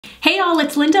Hey all,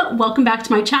 it's Linda. Welcome back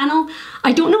to my channel.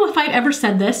 I don't know if I've ever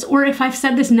said this or if I've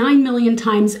said this 9 million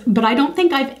times, but I don't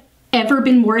think I've ever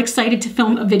been more excited to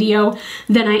film a video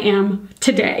than I am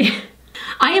today.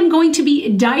 I am going to be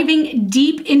diving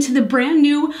deep into the brand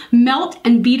new Melt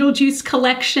and Beetlejuice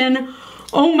collection.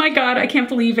 Oh my God, I can't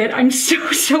believe it. I'm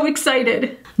so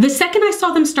excited. The second I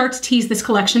saw them start to tease this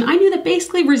collection, I knew that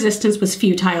basically resistance was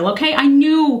futile, okay? I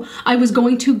knew I was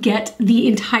going to get the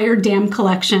entire damn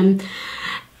collection.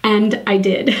 And I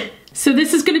did. So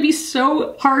this is gonna be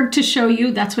so hard to show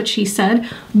you, that's what she said,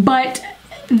 but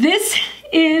this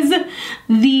is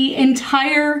the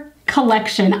entire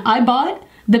collection. I bought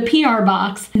the PR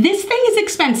box. This thing is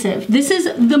expensive. This is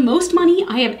the most money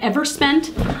I have ever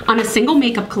spent on a single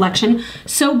makeup collection.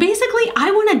 So basically,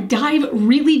 I wanna dive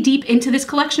really deep into this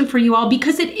collection for you all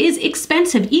because it is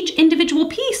expensive. Each individual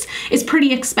piece is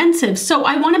pretty expensive. So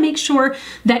I wanna make sure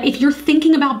that if you're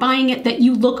thinking about buying it, that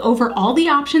you look over all the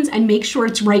options and make sure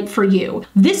it's right for you.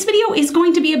 This video is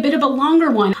going to be a bit of a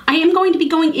longer one. I am going to be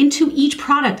going into each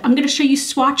product. I'm gonna show you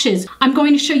swatches. I'm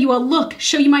going to show you a look,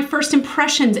 show you my first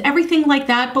impressions, everything like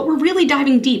that. But we're really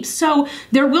diving deep. So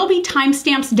there will be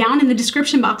timestamps down in the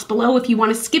description box below. If you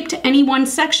want to skip to any one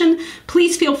section,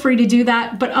 please feel free to do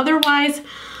that. But otherwise,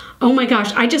 oh my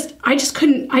gosh, I just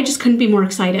couldn't be more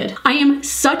excited. I am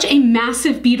such a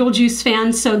massive Beetlejuice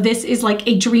fan, so this is like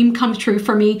a dream come true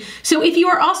for me. So if you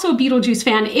are also a Beetlejuice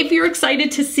fan, if you're excited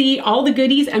to see all the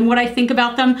goodies and what I think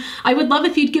about them, I would love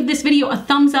if you'd give this video a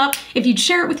thumbs up, if you'd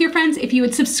share it with your friends, if you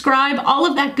would subscribe, all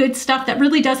of that good stuff that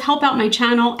really does help out my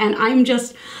channel. And I'm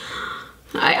just,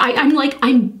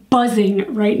 I'm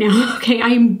buzzing right now, okay? I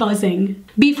am buzzing.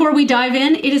 Before we dive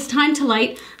in, it is time to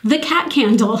light the cat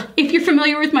candle. If you're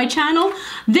familiar with my channel,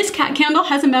 this cat candle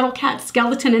has a metal cat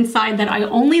skeleton inside that I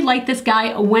only light this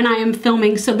guy when I am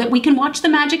filming so that we can watch the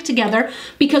magic together,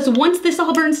 because once this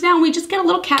all burns down, we just get a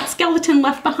little cat skeleton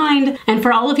left behind. And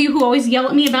for all of you who always yell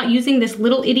at me about using this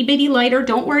little itty bitty lighter,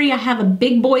 don't worry, I have a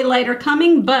big boy lighter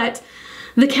coming, but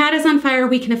the cat is on fire,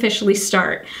 we can officially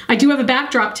start. I do have a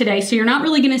backdrop today, so you're not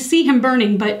really gonna see him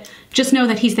burning, but just know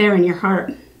that he's there in your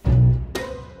heart.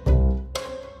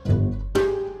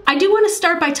 I do want to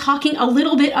start by talking a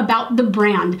little bit about the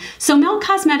brand. So Melt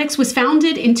Cosmetics was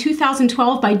founded in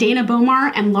 2012 by Dana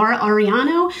Bomar and Laura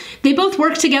Ariano. They both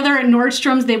worked together at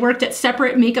Nordstrom's. They worked at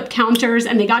separate makeup counters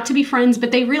and they got to be friends,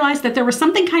 but they realized that there was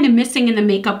something kind of missing in the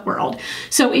makeup world.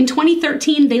 So in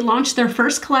 2013, they launched their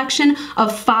first collection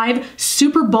of 5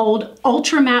 super bold,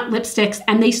 ultra matte lipsticks,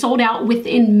 and they sold out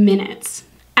within minutes.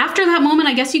 After that moment,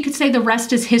 I guess you could say the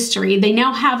rest is history. They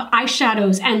now have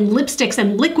eyeshadows and lipsticks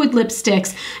and liquid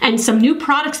lipsticks and some new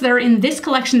products that are in this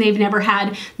collection they've never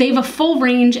had. They have a full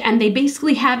range and they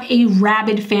basically have a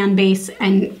rabid fan base.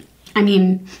 And I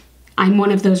mean, I'm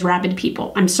one of those rabid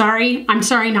people. I'm sorry,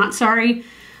 not sorry.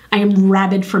 I am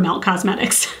rabid for Melt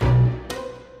Cosmetics.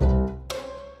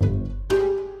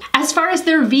 As far as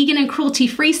their vegan and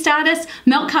cruelty-free status,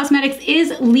 Melt Cosmetics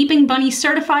is Leaping Bunny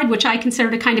certified, which I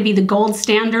consider to kind of be the gold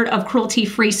standard of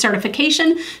cruelty-free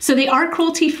certification. So they are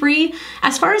cruelty-free.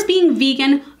 As far as being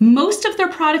vegan, most of their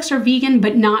products are vegan,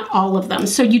 but not all of them.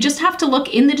 So you just have to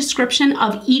look in the description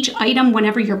of each item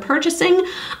whenever you're purchasing.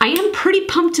 I am pretty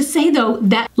pumped to say though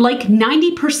that like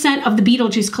 90% of the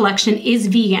Beetlejuice collection is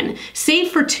vegan. Save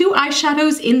for 2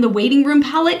 eyeshadows in the waiting room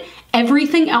palette,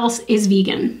 everything else is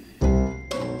vegan.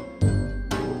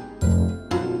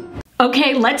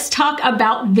 Okay, let's talk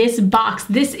about this box.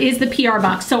 This is the PR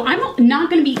box. So I'm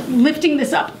not gonna be lifting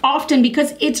this up often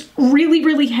because it's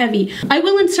really heavy. I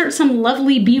will insert some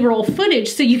lovely B-roll footage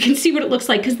so you can see what it looks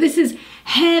like because this is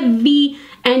heavy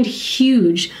and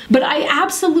huge. But I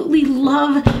absolutely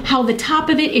love how the top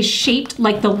of it is shaped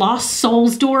like the Lost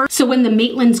Souls door. So when the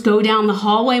Maitlands go down the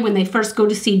hallway, when they first go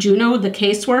to see Juno, the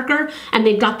caseworker, and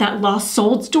they've got that Lost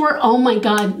Souls door, oh my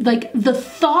God, like the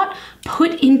thought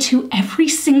put into every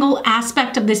single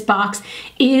aspect of this box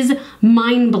is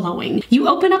mind-blowing. You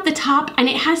open up the top and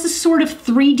it has this sort of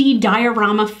 3D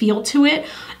diorama feel to it.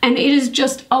 And it is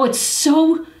just, oh, it's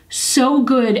so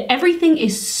good. Everything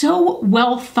is so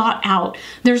well thought out.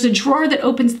 There's a drawer that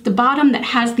opens at the bottom that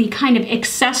has the kind of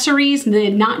accessories, the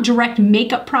not direct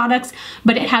makeup products,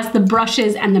 but it has the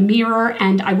brushes and the mirror,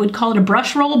 and I would call it a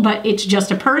brush roll, but it's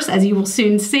just a purse, as you will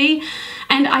soon see.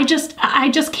 And I just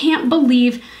can't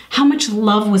believe how much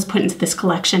love was put into this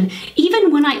collection.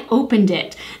 Even when I opened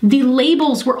it, the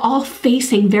labels were all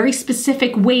facing very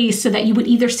specific ways so that you would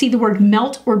either see the word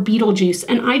Melt or Beetlejuice,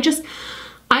 and I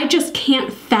just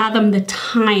can't fathom the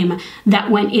time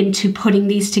that went into putting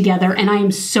these together, and I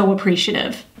am so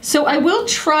appreciative. So I will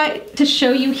try to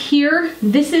show you here.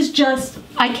 This is just,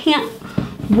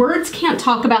 words can't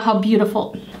talk about how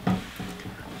beautiful.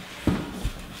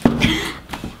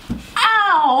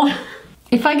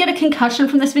 If I get a concussion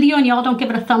from this video and y'all don't give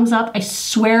it a thumbs up, I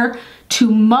swear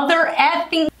to mother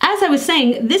effing. As I was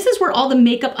saying, this is where all the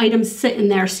makeup items sit in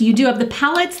there. So you do have the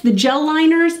palettes, the gel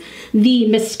liners, the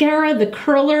mascara, the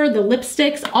curler, the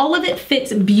lipsticks, all of it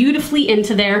fits beautifully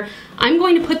into there. I'm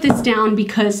going to put this down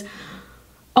because,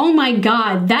 oh my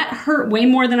God, that hurt way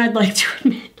more than I'd like to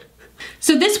admit.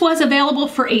 So this was available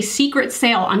for a secret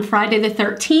sale on Friday the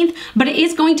 13th, but it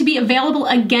is going to be available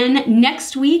again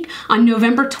next week on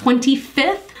November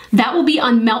 25th. That will be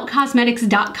on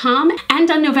meltcosmetics.com,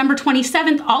 and on November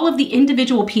 27th, all of the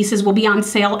individual pieces will be on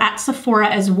sale at Sephora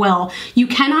as well. You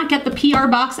cannot get the PR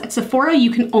box at Sephora, you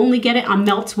can only get it on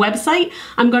Melt's website.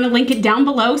 I'm going to link it down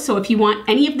below, so if you want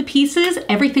any of the pieces,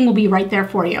 everything will be right there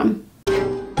for you.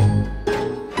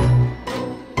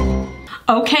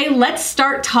 Okay, let's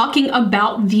start talking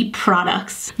about the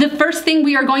products. The first thing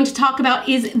we are going to talk about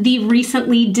is the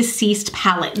recently deceased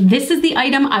palette. This is the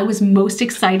item I was most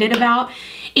excited about.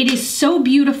 It is so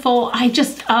beautiful. I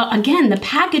just, again, the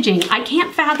packaging, I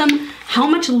can't fathom how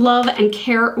much love and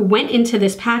care went into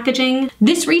this packaging.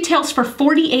 This retails for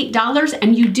 $48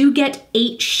 and you do get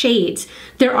 8 shades.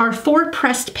 There are 4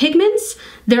 pressed pigments,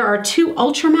 there are 2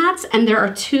 ultra mattes, and there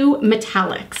are 2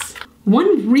 metallics.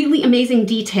 One really amazing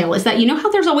detail is that, you know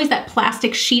how there's always that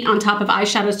plastic sheet on top of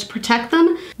eyeshadows to protect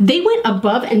them? They went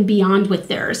above and beyond with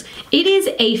theirs. It is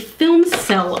a film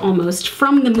cell almost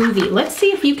from the movie. Let's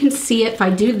see if you can see it if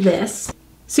I do this.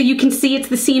 So you can see it's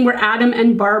the scene where Adam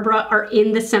and Barbara are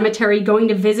in the cemetery going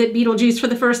to visit Beetlejuice for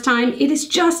the first time. It is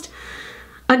just,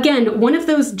 again, one of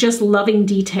those just loving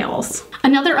details.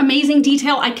 Another amazing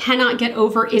detail I cannot get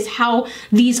over is how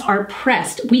these are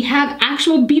pressed. We have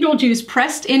actual Beetlejuice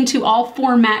pressed into all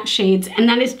 4 matte shades, and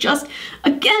that is just,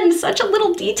 again, such a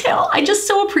little detail. I just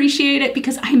so appreciate it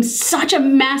because I am such a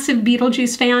massive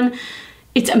Beetlejuice fan.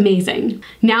 It's amazing.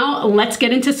 Now let's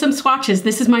get into some swatches.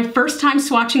 This is my first time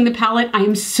swatching the palette. I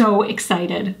am so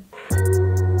excited.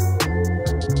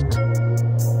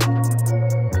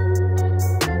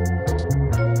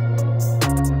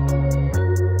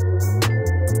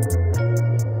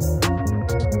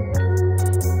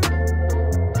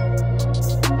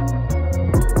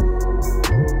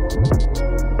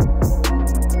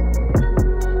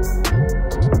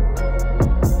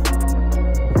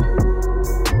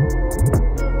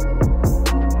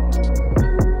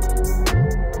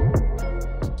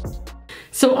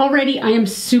 So already I am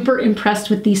super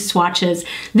impressed with these swatches.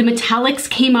 The metallics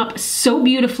came up so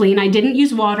beautifully, and I didn't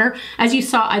use water. As you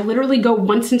saw, I literally go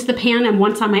once into the pan and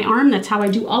once on my arm. That's how I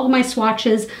do all of my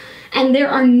swatches. And there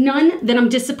are none that I'm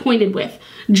disappointed with.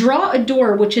 Draw a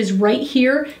Door, which is right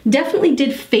here, definitely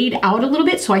did fade out a little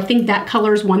bit. So I think that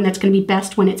color is one that's gonna be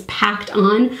best when it's packed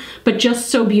on, but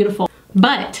just so beautiful.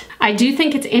 But I do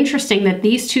think it's interesting that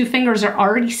these 2 fingers are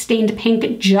already stained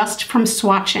pink just from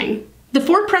swatching. The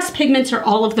 4 pressed pigments are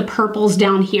all of the purples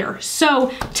down here.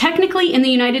 So technically in the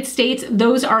United States,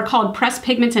 those are called pressed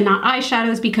pigments and not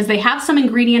eyeshadows because they have some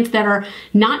ingredients that are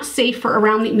not safe for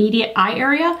around the immediate eye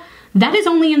area. That is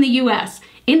only in the US.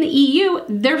 In the EU,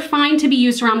 they're fine to be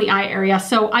used around the eye area.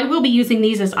 So I will be using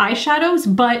these as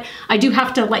eyeshadows, but I do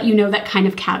have to let you know that kind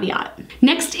of caveat.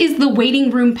 Next is the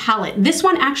Waiting Room palette. This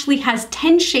one actually has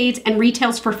 10 shades and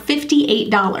retails for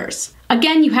 $58.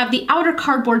 Again, you have the outer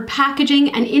cardboard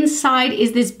packaging, and inside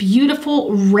is this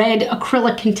beautiful red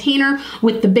acrylic container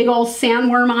with the big old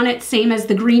sandworm on it, same as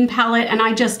the green palette. And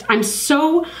I'm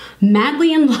so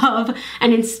madly in love.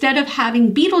 And instead of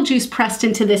having Beetlejuice pressed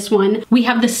into this one, we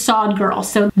have the sawed girl.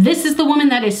 So this is the woman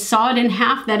that is sawed in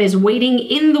half, that is waiting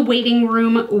in the waiting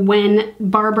room when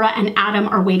Barbara and Adam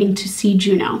are waiting to see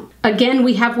Juno. Again,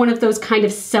 we have one of those kind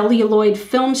of celluloid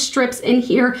film strips in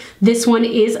here. This one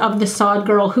is of the sawed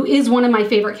girl, who is one of my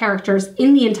favorite characters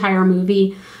in the entire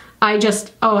movie. I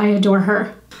adore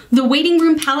her. The Waiting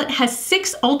Room palette has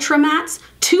 6 ultra mattes,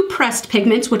 2 pressed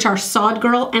pigments, which are Sawed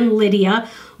Girl and Lydia,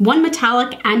 1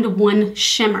 metallic, and 1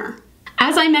 shimmer.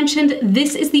 As I mentioned,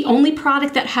 this is the only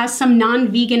product that has some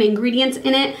non-vegan ingredients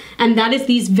in it, and that is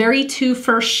these very 2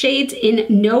 first shades in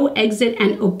No Exit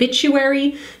and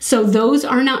Obituary. So those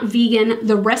are not vegan.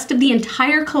 The rest of the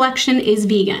entire collection is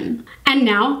vegan. And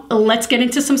now let's get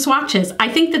into some swatches. I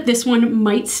think that this one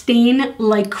might stain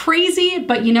like crazy,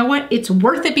 but you know what? It's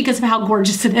worth it because of how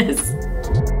gorgeous it is.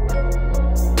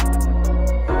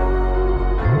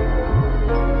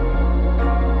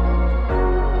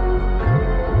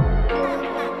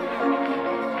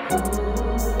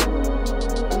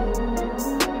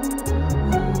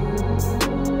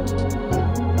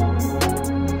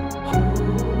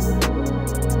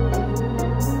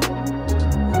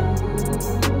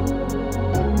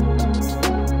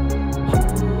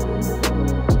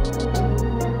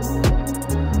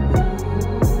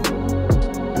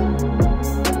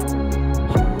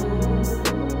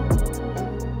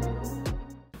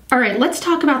 let's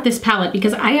talk about this palette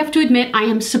because I have to admit I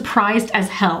am surprised as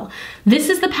hell. This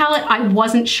is the palette I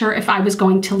wasn't sure if I was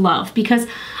going to love because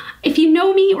if you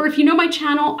know me or if you know my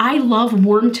channel, I love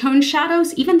warm tone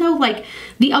shadows, even though like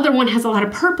the other one has a lot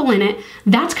of purple in it.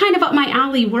 That's kind of up my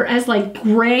alley, whereas like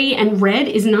gray and red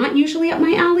is not usually up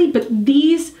my alley, but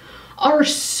these are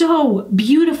so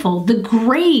beautiful. The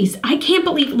grays, I can't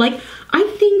believe, like, I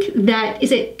think that,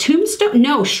 is it Tombstone?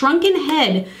 No, Shrunken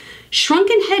Head.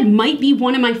 Shrunken Head might be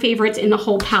one of my favorites in the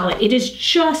whole palette. It is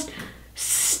just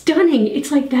stunning.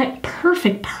 It's like that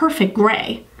perfect, perfect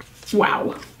gray.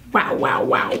 Wow. Wow, wow,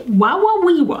 wow. Wow, wow,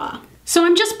 wee, wah. So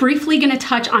I'm just briefly gonna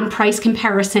touch on price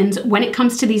comparisons when it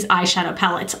comes to these eyeshadow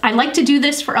palettes. I like to do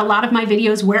this for a lot of my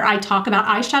videos where I talk about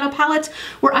eyeshadow palettes,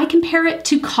 where I compare it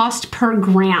to cost per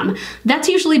gram. That's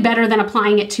usually better than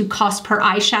applying it to cost per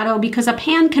eyeshadow because a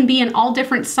pan can be in all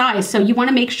different size, so you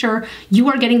wanna make sure you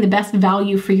are getting the best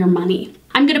value for your money.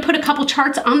 I'm gonna put a couple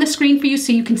charts on the screen for you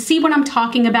so you can see what I'm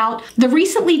talking about. The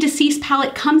Recently Deceased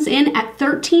palette comes in at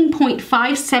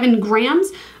 13.57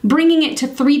 grams, bringing it to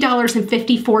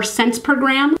 $3.54 per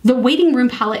gram. The Waiting Room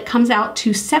palette comes out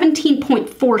to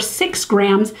 17.46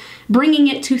 grams, bringing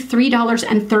it to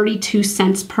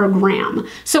 $3.32 per gram.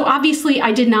 So obviously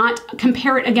I did not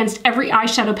compare it against every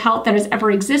eyeshadow palette that has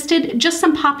ever existed, just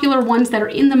some popular ones that are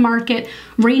in the market,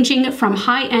 ranging from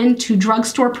high-end to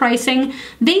drugstore pricing.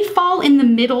 They fall in the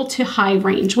middle to high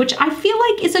range, which I feel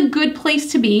like is a good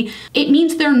place to be. It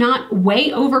means they're not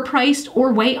way overpriced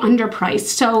or way underpriced,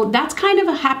 so that's kind of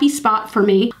a happy spot for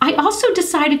me. I also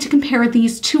decided to compare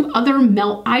these to other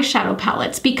Melt eyeshadow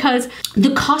palettes because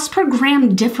the cost per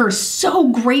gram differs so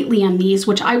greatly on these,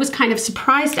 which I was kind of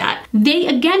surprised at. They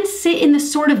again sit in the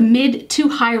sort of mid to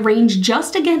high range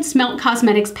just against Melt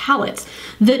Cosmetics palettes.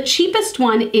 The cheapest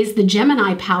one is the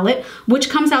Gemini palette, which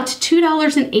comes out to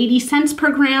 $2.80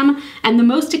 per gram, and the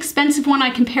most expensive one I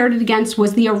compared it against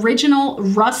was the original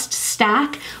Rust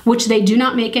stack, which they do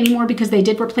not make anymore because they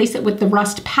did replace it with the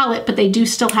Rust palette, but they do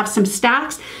still have some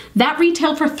stacks. That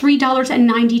retailed for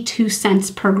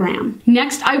 $3.92 per gram.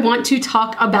 Next, I want to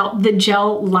talk about the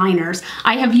gel liners.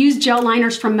 I have used gel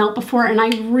liners from Melt before and I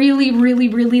really, really,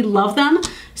 really love them.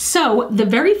 So the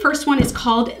very first one is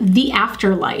called The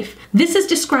Afterlife. This is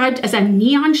described as a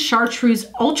neon chartreuse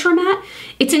ultra matte.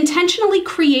 It's intentionally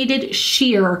created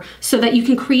sheer so that you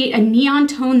can create a neon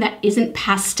tone that isn't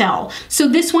pastel. So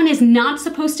this one is not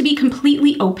supposed to be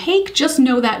completely opaque, just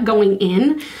know that going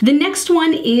in. The next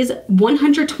one is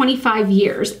 125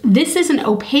 Years. This is an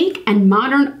opaque and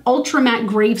modern ultra matte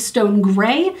gravestone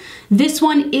gray. This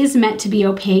one is meant to be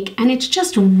opaque and it's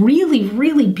just really,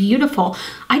 really beautiful.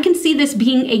 I can see this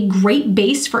being a great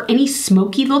base for any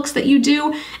smoky looks that you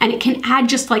do, and it can add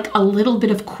just like a little bit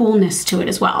of coolness to it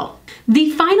as well. The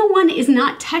final one is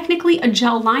not technically a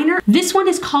gel liner. This one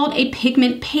is called a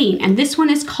pigment paint, and this one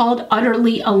is called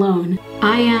Utterly Alone.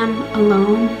 I am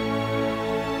alone.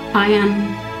 I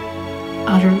am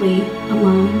utterly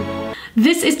alone.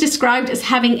 This is described as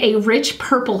having a rich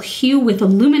purple hue with a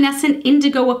luminescent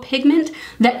indigo pigment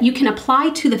that you can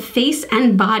apply to the face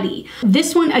and body.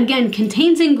 This one again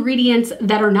contains ingredients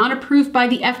that are not approved by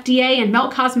the FDA, and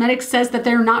Melt Cosmetics says that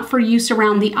they're not for use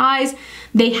around the eyes.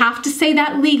 They have to say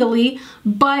that legally,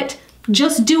 but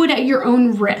just do it at your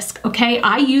own risk, okay?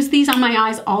 I use these on my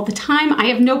eyes all the time. I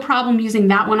have no problem using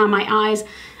that one on my eyes.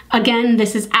 Again,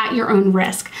 this is at your own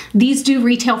risk. These do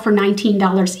retail for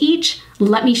 $19 each.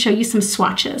 Let me show you some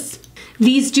swatches.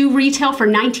 These do retail for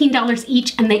 $19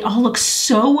 each, and they all look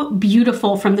so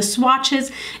beautiful from the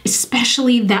swatches,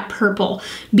 especially that purple.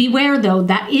 Beware though,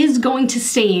 that is going to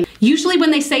stain. Usually when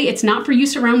they say it's not for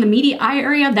use around the immediate eye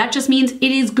area, that just means it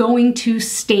is going to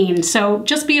stain. So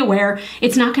just be aware,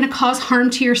 it's not gonna cause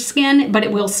harm to your skin, but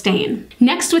it will stain.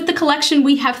 Next with the collection,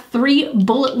 we have 3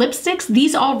 bullet lipsticks.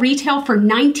 These all retail for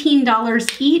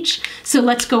 $19 each, so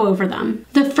let's go over them.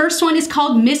 The first one is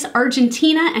called Miss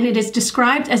Argentina, and it is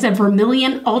described as a vermilion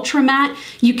ultra matte.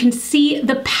 You can see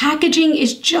the packaging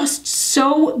is just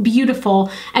so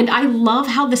beautiful, and I love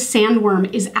how the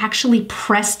sandworm is actually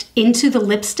pressed into the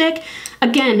lipstick.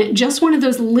 Again, just one of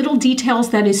those little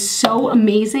details that is so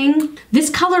amazing. This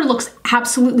color looks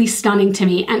absolutely stunning to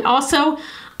me, and also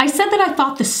I said that I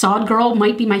thought the Sod Girl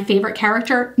might be my favorite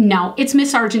character. No, it's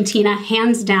Miss Argentina,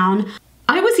 hands down.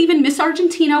 I was even Miss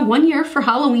Argentina one year for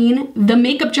Halloween. The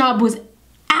makeup job was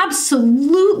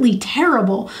absolutely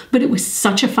terrible, but it was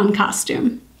such a fun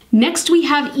costume. Next, we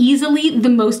have easily the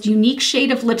most unique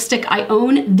shade of lipstick I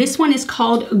own. This one is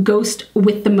called Ghost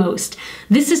with the Most.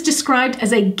 This is described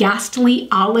as a ghastly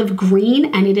olive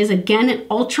green, and it is again an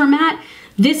ultra matte.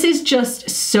 This is just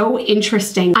so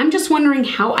interesting. I'm just wondering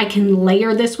how I can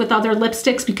layer this with other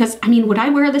lipsticks because, I mean, would I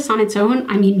wear this on its own?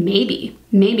 I mean, maybe.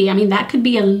 I mean, that could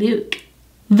be a look.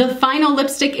 The final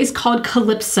lipstick is called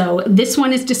Calypso. This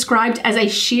one is described as a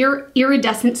sheer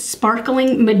iridescent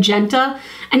sparkling magenta.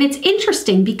 And it's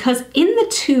interesting because in the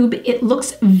tube, it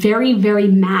looks very, very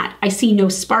matte. I see no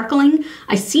sparkling,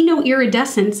 I see no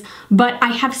iridescence, but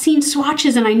I have seen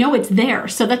swatches and I know it's there.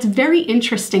 So that's very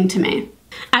interesting to me.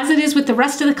 As it is with the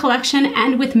rest of the collection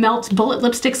and with Melt bullet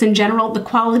lipsticks in general, the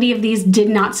quality of these did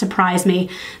not surprise me.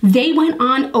 They went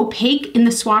on opaque in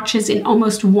the swatches in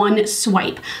almost one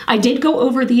swipe. I did go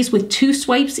over these with 2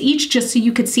 swipes each just so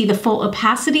you could see the full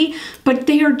opacity, but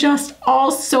they are just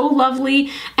all so lovely.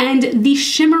 And the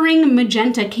shimmering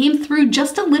magenta came through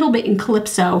just a little bit in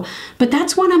Calypso, but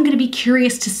that's one I'm going to be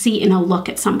curious to see in a look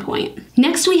at some point.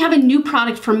 Next, we have a new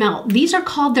product for Melt. These are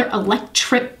called their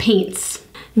Electrip paints.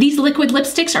 These liquid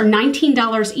lipsticks are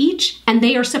 $19 each, and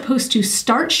they are supposed to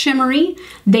start shimmery,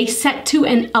 they set to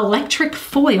an electric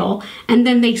foil, and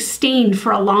then they stain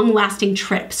for a long-lasting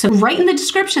trip. So right in the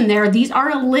description there, these are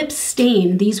a lip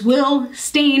stain. These will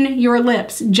stain your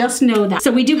lips, just know that.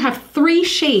 So we do have 3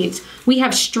 shades. We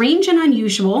have Strange and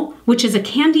Unusual, which is a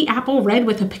candy apple red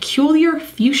with a peculiar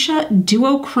fuchsia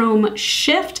duochrome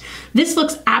shift. This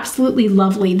looks absolutely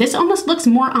lovely. This almost looks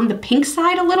more on the pink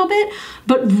side a little bit,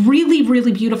 but really,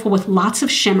 really beautiful with lots of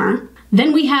shimmer.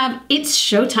 Then we have It's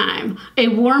Showtime, a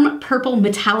warm purple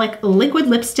metallic liquid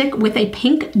lipstick with a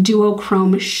pink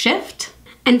duochrome shift.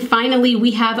 And finally,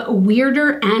 we have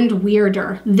Weirder and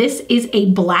Weirder. This is a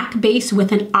black base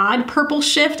with an odd purple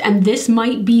shift, and this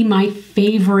might be my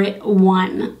favorite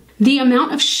one. The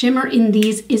amount of shimmer in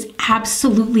these is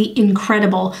absolutely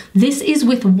incredible. This is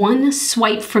with 1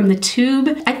 swipe from the tube.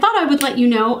 I thought I would let you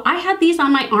know, I had these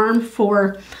on my arm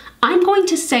for, I'm going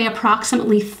to say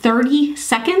approximately 30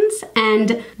 seconds,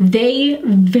 and they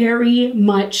very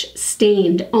much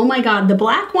stained. Oh my God, the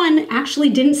black one actually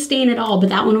didn't stain at all, but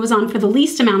that one was on for the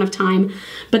least amount of time.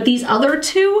 But these other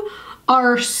 2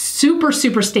 are super,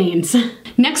 super stains.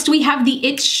 Next, we have the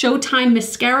It's Showtime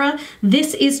mascara.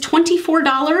 This is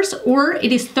 $24 or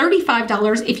it is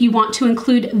 $35 if you want to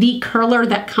include the curler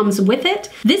that comes with it.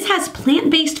 This has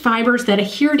plant-based fibers that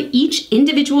adhere to each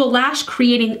individual lash,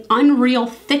 creating unreal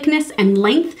thickness and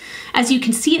length. As you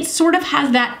can see, it sort of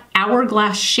has that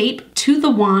hourglass shape to the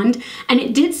wand, and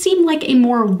it did seem like a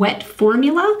more wet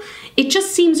formula. It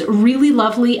just seems really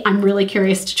lovely. I'm really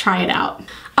curious to try it out.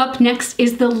 Up next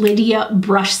is the Lydia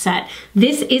brush set.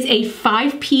 This is a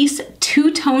 5-piece,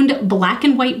 2-toned black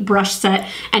and white brush set,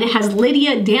 and it has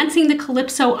Lydia dancing the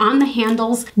Calypso on the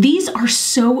handles. These are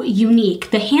so unique.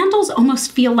 The handles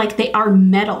almost feel like they are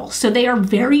metal, so they are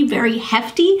very, very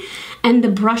hefty, and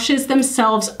the brushes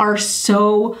themselves are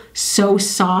so, so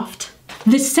soft.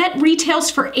 The set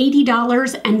retails for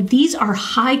 $80, and these are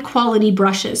high quality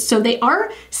brushes. So they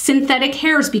are synthetic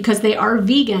hairs because they are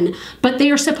vegan, but they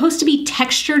are supposed to be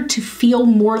textured to feel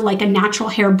more like a natural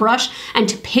hair brush and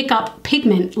to pick up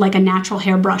pigment like a natural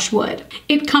hair brush would.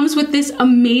 It comes with this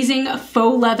amazing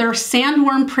faux leather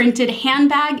sandworm printed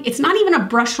handbag. It's not even a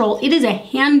brush roll, it is a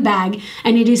handbag,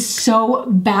 and it is so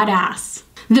badass.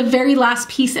 The very last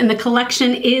piece in the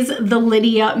collection is the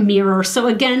Lydia mirror. So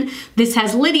again, this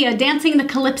has Lydia dancing the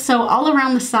Calypso all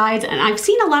around the sides, and I've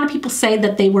seen a lot of people say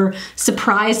that they were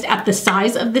surprised at the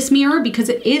size of this mirror because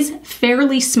it is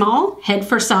fairly small, head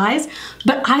for size,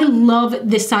 but I love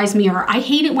this size mirror. I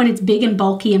hate it when it's big and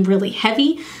bulky and really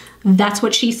heavy. That's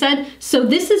what she said. So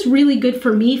this is really good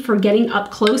for me for getting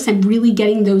up close and really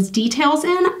getting those details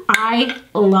in. I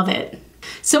love it.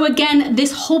 So again,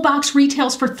 this whole box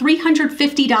retails for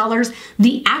 $350.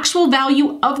 The actual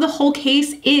value of the whole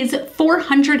case is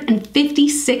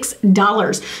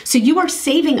 $456. So you are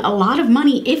saving a lot of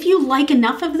money. If you like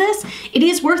enough of this, it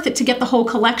is worth it to get the whole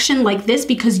collection like this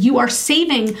because you are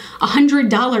saving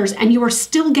 $100 and you are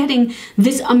still getting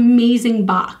this amazing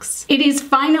box. It is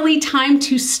finally time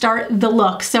to start the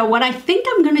look. So what I think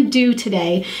I'm gonna do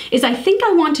today is I think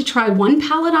I want to try one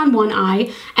palette on one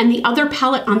eye and the other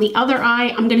palette on the other eye.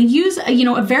 I'm gonna use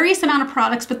a various amount of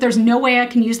products, but there's no way I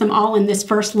can use them all in this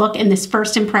first look, in this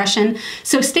first impression.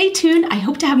 So stay tuned. I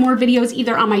hope to have more videos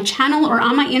either on my channel or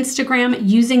on my Instagram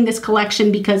using this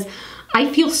collection because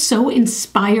I feel so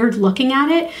inspired looking at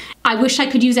it. I wish I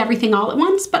could use everything all at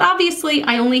once, but obviously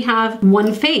I only have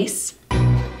one face.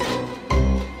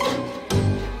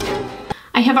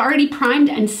 I have already primed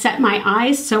and set my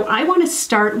eyes, so I want to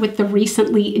start with the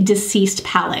Recently Deceased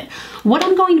palette. What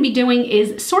I'm going to be doing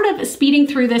is sort of speeding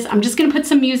through this. I'm just going to put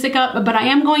some music up, but I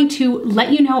am going to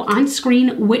let you know on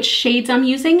screen which shades I'm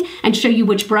using and show you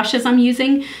which brushes I'm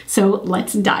using. So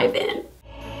let's dive in.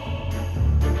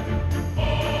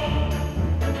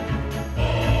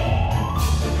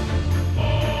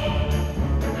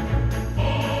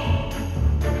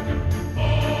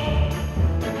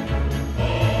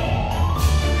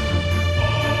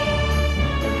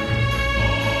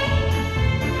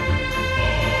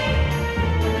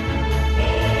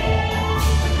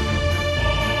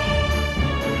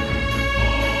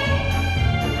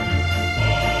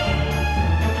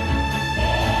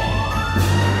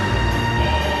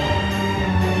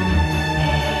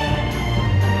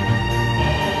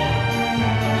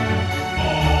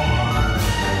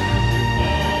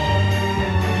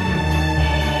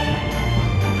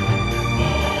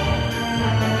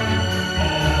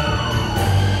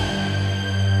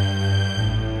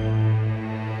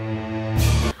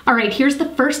 right, here's the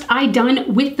first eye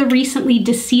done with the Recently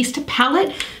Deceased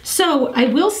palette. So I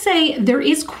will say there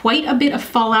is quite a bit of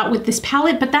fallout with this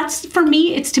palette, but that's, for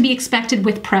me, it's to be expected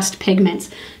with pressed pigments.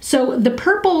 So the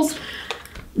purples,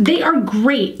 they are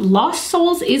great. Lost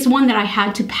Souls is one that I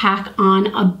had to pack on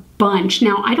a bunch.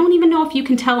 Now, I don't even know if you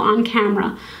can tell on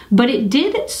camera, but it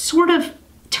did sort of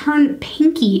turn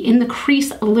pinky in the crease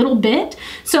a little bit.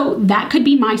 So that could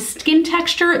be my skin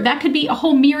texture. That could be a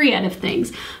whole myriad of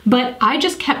things. But I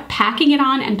just kept packing it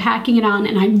on and packing it on,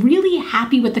 and I'm really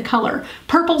happy with the color.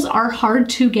 Purples are hard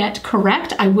to get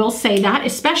correct. I will say that,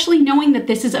 especially knowing that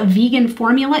this is a vegan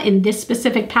formula in this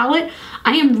specific palette.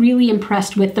 I am really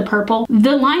impressed with the purple.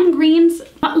 The lime greens,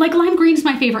 like lime green is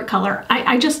my favorite color.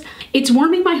 It's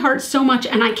warming my heart so much,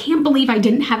 and I can't believe I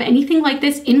didn't have anything like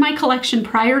this in my collection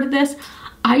prior to this.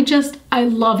 I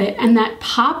love it. And that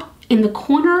pop in the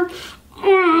corner,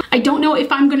 I don't know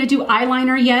if I'm gonna do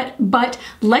eyeliner yet, but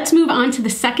let's move on to the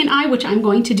second eye, which I'm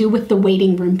going to do with the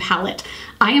Waiting Room palette.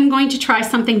 I am going to try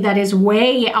something that is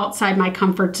way outside my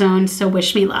comfort zone, so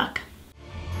wish me luck.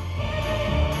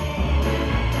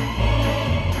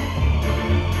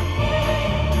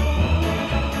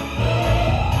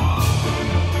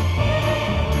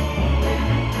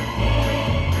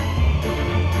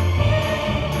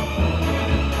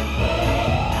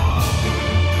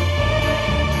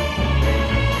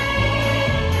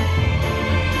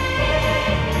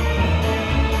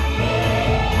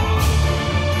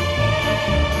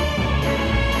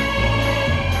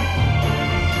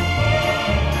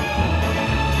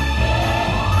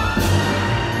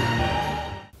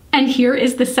 And here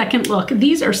is the second look.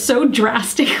 These are so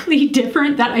drastically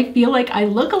different that I feel like I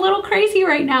look a little crazy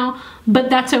right now, but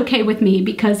that's okay with me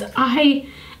because I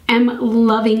am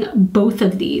loving both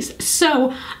of these.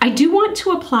 So I do want to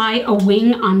apply a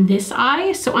wing on this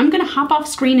eye, so I'm gonna hop off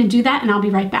screen and do that, and I'll be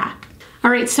right back. All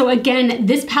right, so again,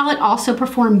 this palette also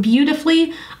performed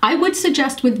beautifully. I would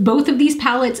suggest with both of these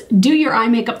palettes, do your eye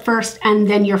makeup first and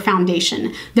then your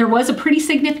foundation. There was a pretty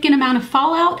significant amount of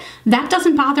fallout. That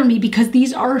doesn't bother me because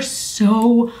these are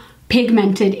so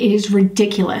pigmented, it is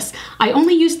ridiculous. I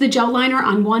only use the gel liner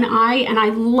on one eye, and I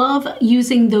love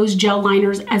using those gel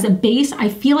liners as a base. I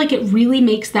feel like it really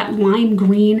makes that lime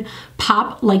green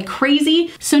pop like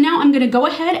crazy. So now I'm gonna go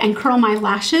ahead and curl my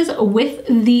lashes with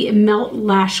the Melt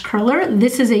Lash Curler.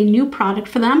 This is a new product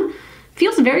for them.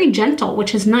 Feels very gentle,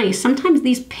 which is nice. Sometimes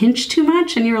these pinch too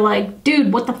much and you're like,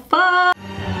 dude, what the fuck?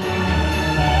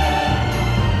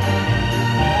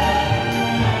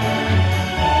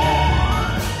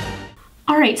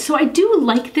 All right, so I do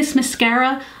like this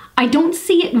mascara. I don't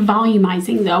see it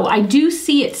volumizing though. I do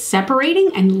see it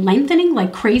separating and lengthening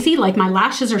like crazy, like my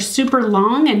lashes are super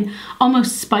long and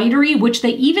almost spidery, which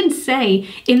they even say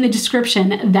in the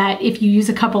description that if you use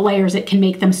a couple layers, it can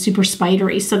make them super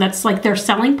spidery. So that's like their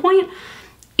selling point.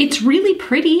 It's really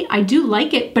pretty. I do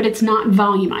like it, but it's not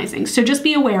volumizing. So just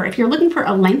be aware, if you're looking for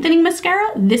a lengthening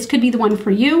mascara, this could be the one for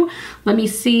you. Let me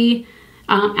see.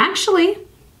 Actually,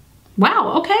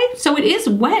 wow, okay, so it is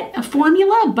wet, a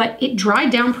formula, but it dried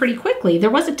down pretty quickly.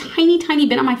 There was a tiny, tiny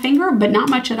bit on my finger, but not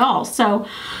much at all. So,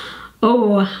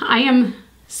 oh, I am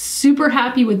super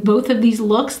happy with both of these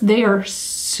looks. They are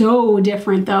so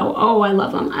different though. Oh, I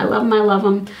love them, I love them, I love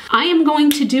them. I am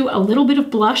going to do a little bit of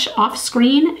blush off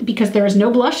screen because there is no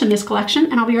blush in this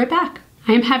collection, and I'll be right back.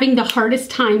 I am having the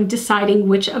hardest time deciding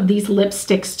which of these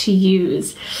lipsticks to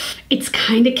use. It's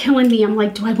kind of killing me. I'm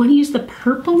like, do I want to use the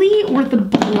purpley or the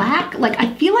black? Like,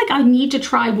 I feel like I need to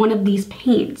try one of these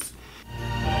paints.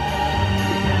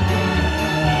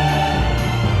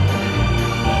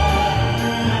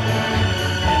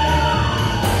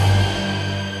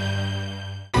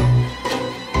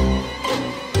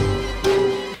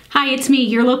 Hi, it's me,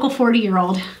 your local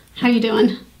 40-year-old. How you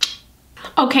doing?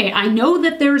 Okay, I know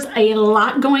that there's a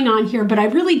lot going on here, but I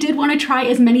really did want to try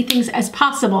as many things as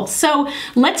possible. So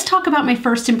let's talk about my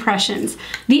first impressions.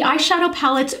 The eyeshadow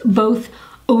palettes both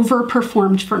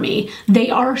overperformed for me. They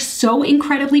are so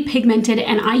incredibly pigmented,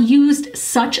 and I used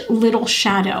such little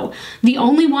shadow. The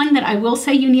only one that I will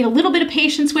say you need a little bit of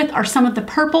patience with are some of the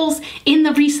purples in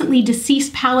the Recently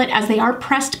Deceased palette, as they are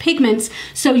pressed pigments,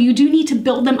 so you do need to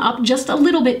build them up just a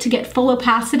little bit to get full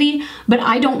opacity, but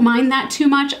I don't mind that too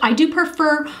much. I do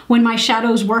prefer when my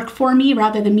shadows work for me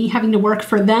rather than me having to work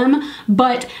for them,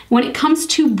 but when it comes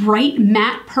to bright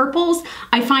matte purples,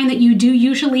 I find that you do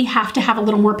usually have to have a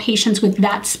little more patience with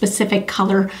that that specific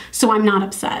color, so I'm not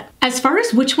upset. As far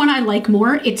as which one I like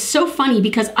more, it's so funny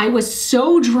because I was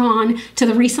so drawn to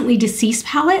the Recently Deceased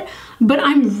palette, but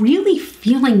I'm really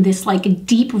feeling this like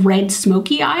deep red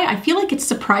smoky eye. I feel like it's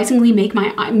surprisingly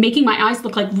making my eyes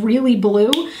look like really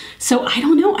blue. So I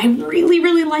don't know, I really,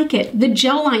 really like it. The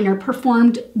gel liner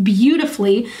performed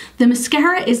beautifully. The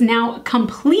mascara is now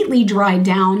completely dried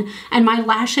down and my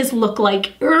lashes look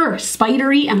like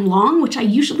spidery and long, which I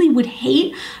usually would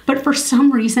hate, but for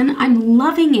some reason I'm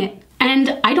loving it.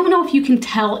 And I don't know if you can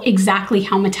tell exactly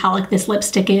how metallic this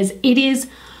lipstick is. It is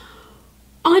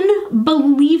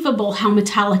unbelievable how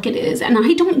metallic it is, and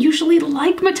I don't usually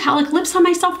like metallic lips on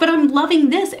myself, but I'm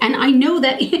loving this, and I know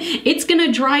that it's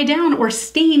gonna dry down or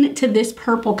stain to this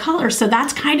purple color, so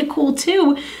that's kind of cool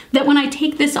too, that when I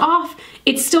take this off,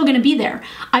 it's still gonna be there.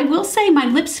 I will say my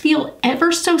lips feel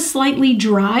ever so slightly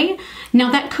dry. Now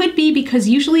that could be because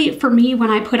usually for me when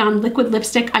I put on liquid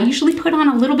lipstick, I usually put on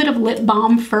a little bit of lip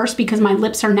balm first because my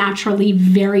lips are naturally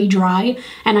very dry,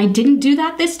 and I didn't do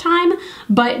that this time,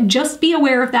 but just be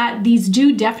aware of that. These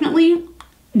do definitely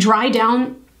dry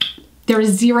down. There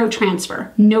is zero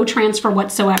transfer, no transfer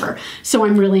whatsoever, so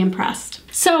I'm really impressed.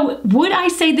 So would I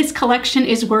say this collection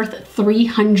is worth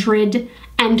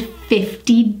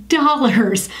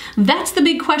 $350? That's the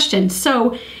big question.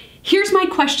 So here's my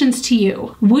questions to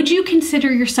you. Would you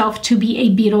consider yourself to be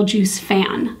a Beetlejuice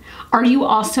fan? Are you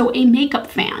also a makeup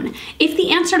fan? If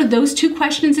the answer to those two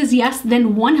questions is yes,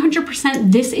 then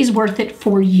 100% this is worth it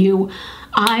for you.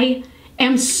 I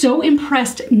am so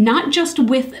impressed, not just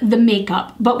with the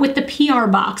makeup, but with the PR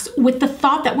box, with the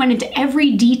thought that went into every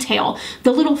detail,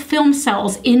 the little film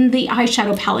cells in the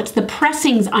eyeshadow palettes, the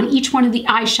pressings on each one of the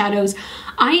eyeshadows.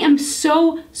 I am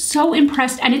so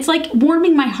impressed, and it's like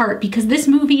warming my heart because this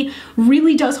movie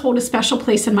really does hold a special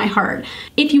place in my heart.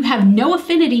 If you have no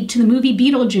affinity to the movie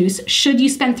Beetlejuice, should you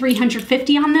spend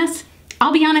 $350 on this?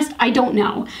 I'll be honest, I don't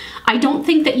know. I don't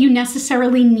think that you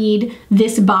necessarily need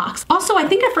this box. Also, I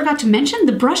think I forgot to mention,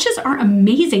 the brushes are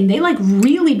amazing. They like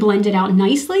really blend it out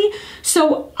nicely.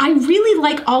 So I really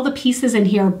like all the pieces in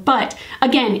here. But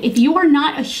again, if you are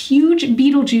not a huge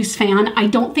Beetlejuice fan, I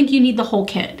don't think you need the whole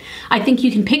kit. I think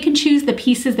you can pick and choose the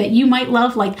pieces that you might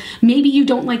love. Like maybe you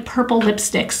don't like purple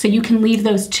lipsticks, so you can leave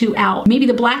those two out. Maybe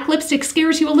the black lipstick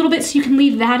scares you a little bit, so you can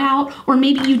leave that out. Or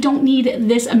maybe you don't need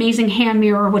this amazing hand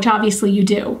mirror, which obviously you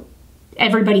do.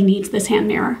 Everybody needs this hand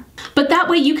mirror. But that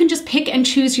way you can just pick and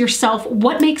choose yourself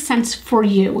what makes sense for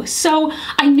you. So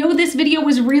I know this video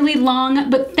was really long,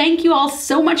 but thank you all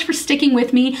so much for sticking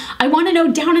with me. I want to know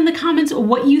down in the comments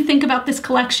what you think about this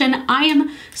collection. I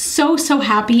am so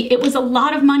happy. It was a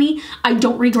lot of money. I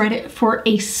don't regret it for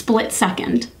a split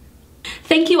second.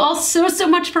 Thank you all so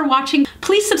much for watching.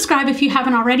 Please subscribe if you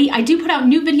haven't already. I do put out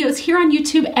new videos here on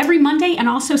YouTube every Monday and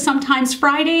also sometimes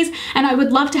Fridays, and I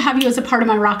would love to have you as a part of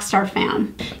my Rockstar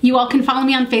fam. You all can follow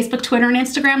me on Facebook, Twitter, and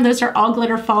Instagram. Those are all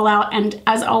GlitterFallout, and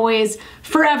as always,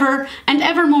 forever and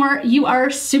evermore, you are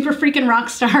super freaking rock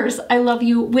stars. I love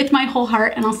you with my whole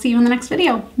heart, and I'll see you in the next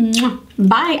video.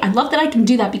 Bye. I love that I can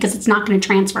do that because it's not going to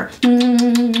transfer.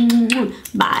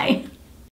 Bye.